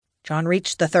John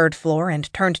reached the third floor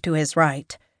and turned to his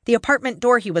right. The apartment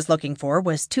door he was looking for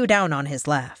was 2 down on his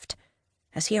left.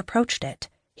 As he approached it,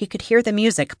 he could hear the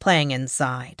music playing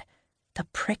inside. The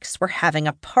pricks were having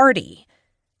a party.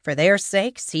 For their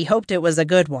sakes, he hoped it was a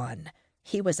good one.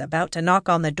 He was about to knock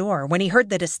on the door when he heard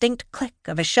the distinct click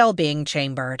of a shell being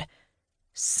chambered.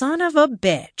 Son of a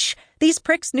bitch! These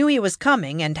pricks knew he was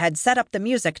coming and had set up the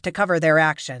music to cover their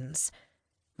actions.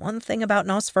 One thing about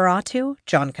Nosferatu,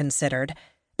 John considered.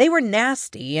 They were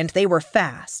nasty and they were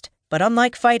fast, but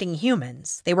unlike fighting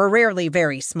humans, they were rarely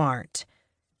very smart.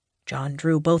 John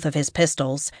drew both of his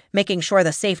pistols, making sure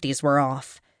the safeties were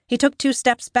off. He took 2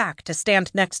 steps back to stand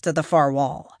next to the far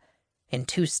wall. In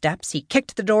 2 steps, he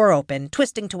kicked the door open,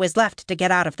 twisting to his left to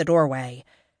get out of the doorway.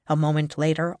 A moment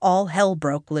later, all hell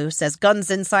broke loose as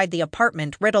guns inside the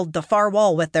apartment riddled the far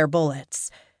wall with their bullets.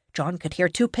 John could hear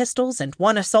 2 pistols and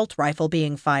 1 assault rifle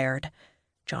being fired.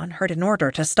 John heard an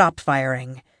order to stop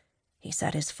firing. He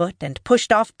set his foot and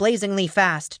pushed off blazingly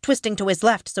fast, twisting to his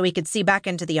left so he could see back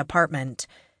into the apartment.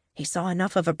 He saw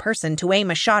enough of a person to aim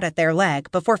a shot at their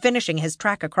leg before finishing his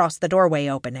track across the doorway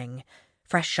opening.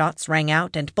 Fresh shots rang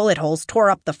out and bullet holes tore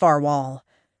up the far wall.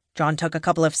 John took a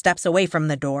couple of steps away from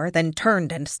the door, then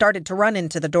turned and started to run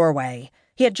into the doorway.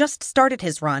 He had just started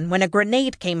his run when a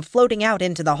grenade came floating out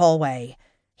into the hallway.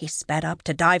 He sped up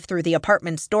to dive through the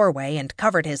apartment's doorway and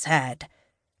covered his head.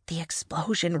 The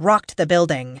explosion rocked the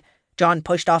building. John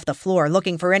pushed off the floor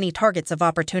looking for any targets of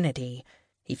opportunity.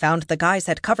 He found the guys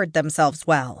had covered themselves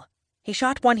well. He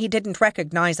shot one he didn't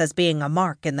recognize as being a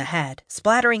mark in the head,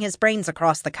 splattering his brains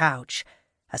across the couch.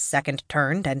 A second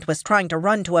turned and was trying to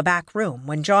run to a back room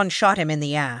when John shot him in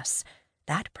the ass.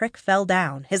 That prick fell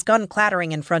down, his gun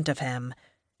clattering in front of him.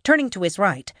 Turning to his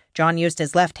right, John used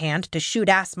his left hand to shoot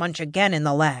Ass Munch again in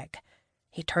the leg.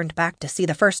 He turned back to see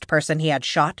the first person he had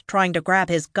shot trying to grab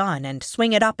his gun and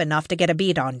swing it up enough to get a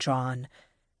bead on John.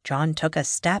 John took a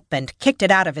step and kicked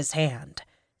it out of his hand.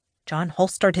 John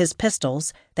holstered his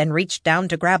pistols, then reached down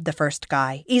to grab the first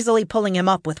guy, easily pulling him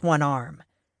up with one arm.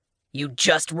 "You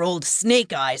just rolled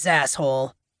snake eyes,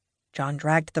 asshole!" John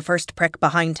dragged the first prick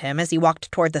behind him as he walked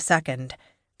toward the second.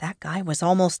 That guy was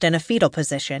almost in a fetal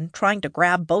position, trying to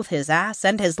grab both his ass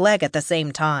and his leg at the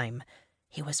same time.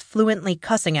 He was fluently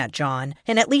cussing at John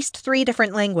in at least 3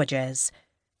 different languages.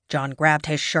 John grabbed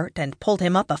his shirt and pulled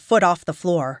him up a foot off the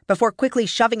floor before quickly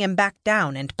shoving him back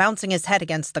down and bouncing his head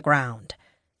against the ground.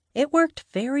 It worked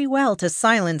very well to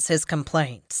silence his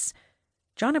complaints.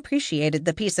 John appreciated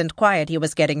the peace and quiet he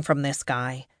was getting from this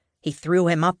guy. He threw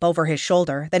him up over his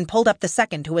shoulder, then pulled up the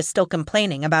second who was still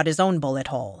complaining about his own bullet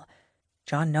hole.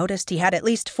 John noticed he had at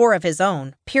least 4 of his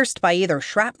own, pierced by either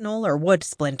shrapnel or wood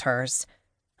splinters.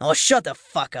 "Oh, shut the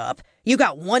fuck up. You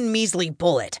got 1 measly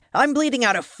bullet. I'm bleeding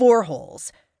out of 4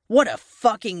 holes. What a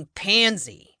fucking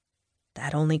pansy."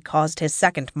 That only caused his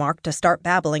second mark to start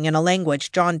babbling in a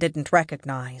language John didn't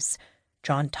recognize.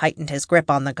 John tightened his grip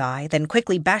on the guy, then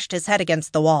quickly bashed his head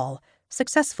against the wall,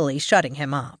 successfully shutting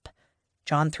him up.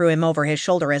 John threw him over his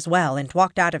shoulder as well and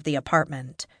walked out of the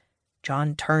apartment.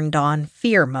 John turned on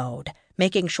fear mode,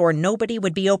 making sure nobody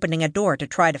would be opening a door to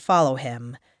try to follow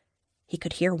him. He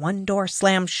could hear one door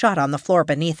slam shut on the floor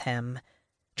beneath him.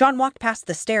 John walked past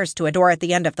the stairs to a door at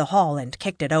the end of the hall and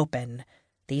kicked it open.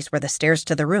 These were the stairs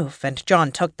to the roof, and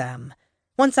John took them.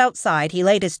 Once outside, he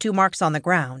laid his 2 marks on the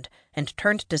ground and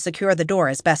turned to secure the door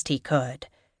as best he could.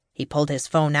 He pulled his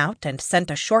phone out and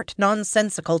sent a short,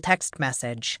 nonsensical text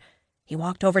message. He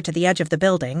walked over to the edge of the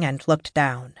building and looked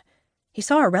down. He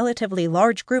saw a relatively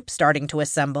large group starting to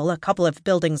assemble a couple of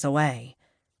buildings away.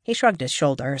 He shrugged his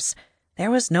shoulders.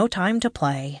 There was no time to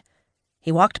play.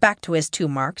 He walked back to his 2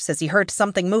 marks as he heard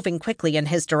something moving quickly in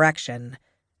his direction.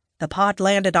 The pod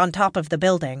landed on top of the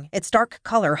building, its dark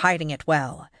color hiding it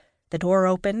well. The door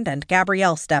opened and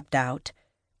Gabrielle stepped out.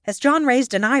 As John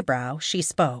raised an eyebrow, she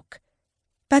spoke.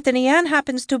 "Bethany Ann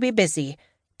happens to be busy.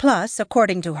 Plus,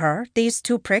 according to her, these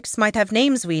 2 pricks might have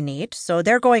names we need, so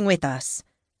they're going with us."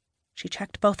 She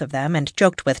checked both of them and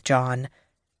joked with John.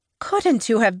 "Couldn't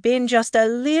you have been just a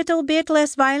little bit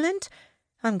less violent?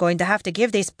 I'm going to have to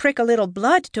give this prick a little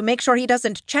blood to make sure he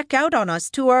doesn't check out on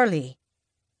us too early."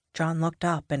 John looked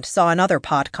up and saw another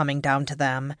pod coming down to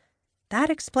them. That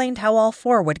explained how all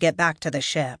 4 would get back to the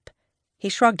ship. He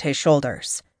shrugged his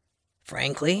shoulders.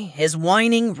 "Frankly, his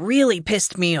whining really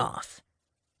pissed me off."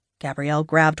 Gabrielle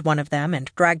grabbed one of them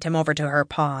and dragged him over to her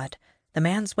pod. The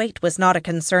man's weight was not a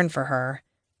concern for her.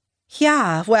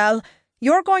 "Yeah, well,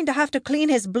 you're going to have to clean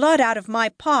his blood out of my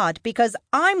pod because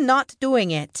I'm not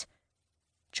doing it."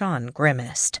 John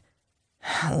grimaced.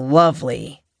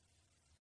 "Lovely,"